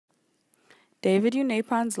David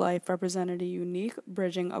Unaipon's life represented a unique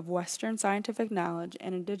bridging of Western scientific knowledge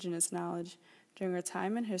and Indigenous knowledge during a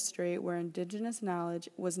time in history where Indigenous knowledge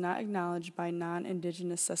was not acknowledged by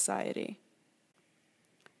non-Indigenous society.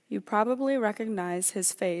 You probably recognize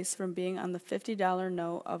his face from being on the $50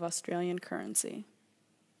 note of Australian currency.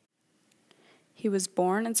 He was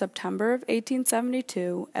born in September of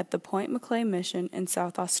 1872 at the Point Macleay Mission in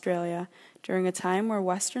South Australia during a time where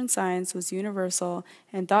Western science was universal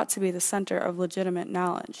and thought to be the center of legitimate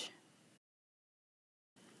knowledge.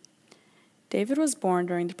 David was born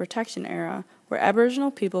during the Protection era, where Aboriginal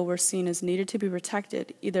people were seen as needed to be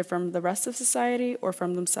protected either from the rest of society or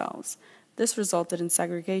from themselves. This resulted in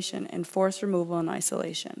segregation and forced removal and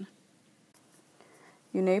isolation.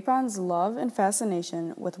 Unaipon's love and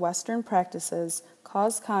fascination with Western practices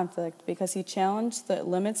caused conflict because he challenged the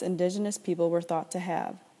limits Indigenous people were thought to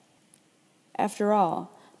have. After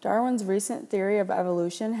all, Darwin's recent theory of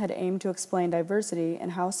evolution had aimed to explain diversity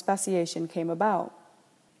and how speciation came about.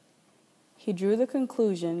 He drew the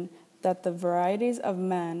conclusion that the varieties of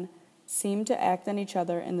men seem to act on each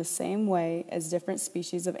other in the same way as different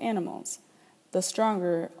species of animals, the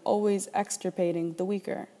stronger always extirpating the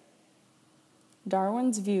weaker.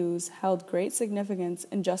 Darwin's views held great significance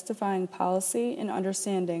in justifying policy and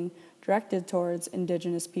understanding directed towards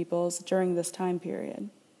Indigenous peoples during this time period.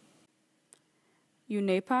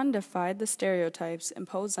 Unaipon defied the stereotypes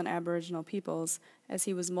imposed on Aboriginal peoples as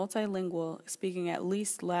he was multilingual, speaking at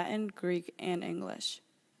least Latin, Greek, and English.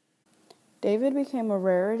 David became a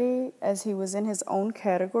rarity as he was in his own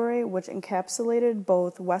category, which encapsulated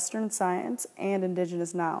both Western science and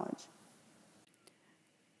Indigenous knowledge.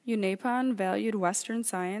 Unaipon valued Western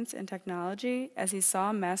science and technology as he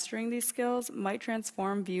saw mastering these skills might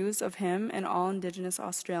transform views of him and all Indigenous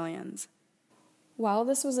Australians. While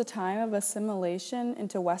this was a time of assimilation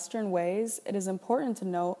into Western ways, it is important to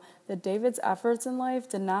note that David's efforts in life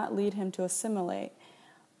did not lead him to assimilate.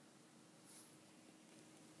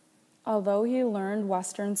 Although he learned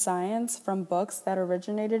Western science from books that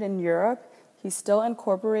originated in Europe, he still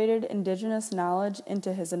incorporated Indigenous knowledge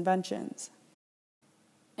into his inventions.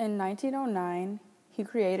 In 1909, he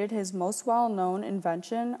created his most well-known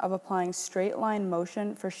invention of applying straight-line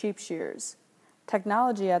motion for sheep shears.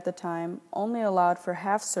 Technology at the time only allowed for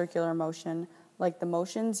half-circular motion, like the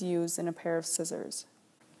motions used in a pair of scissors.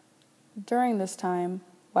 During this time,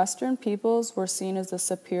 Western peoples were seen as the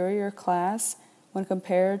superior class when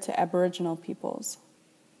compared to Aboriginal peoples.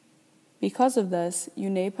 Because of this,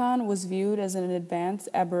 Unaipon was viewed as an advanced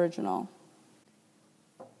Aboriginal.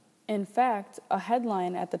 In fact, a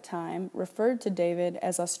headline at the time referred to David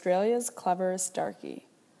as Australia's cleverest darky.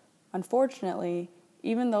 Unfortunately,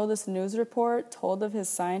 even though this news report told of his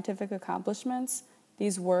scientific accomplishments,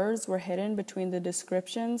 these words were hidden between the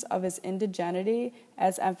descriptions of his indigeneity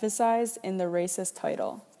as emphasized in the racist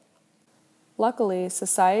title. Luckily,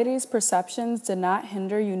 society's perceptions did not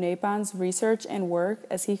hinder Unaipon's research and work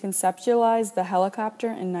as he conceptualized the helicopter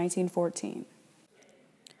in 1914.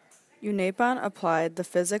 Unaipon applied the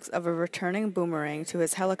physics of a returning boomerang to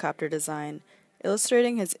his helicopter design,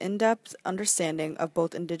 illustrating his in-depth understanding of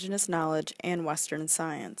both Indigenous knowledge and Western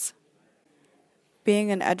science. Being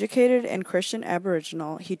an educated and Christian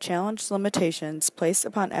Aboriginal, he challenged limitations placed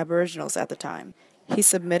upon Aboriginals at the time. He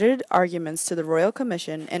submitted arguments to the Royal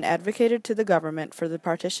Commission and advocated to the government for the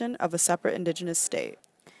partition of a separate Indigenous state.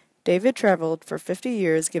 David traveled for 50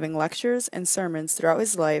 years giving lectures and sermons throughout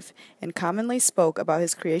his life and commonly spoke about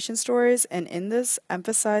his creation stories and in this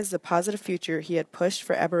emphasized the positive future he had pushed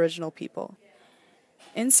for Aboriginal people.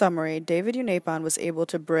 In summary, David Unaipon was able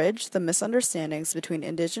to bridge the misunderstandings between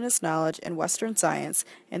Indigenous knowledge and Western science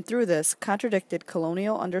and through this contradicted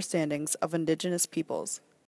colonial understandings of Indigenous peoples.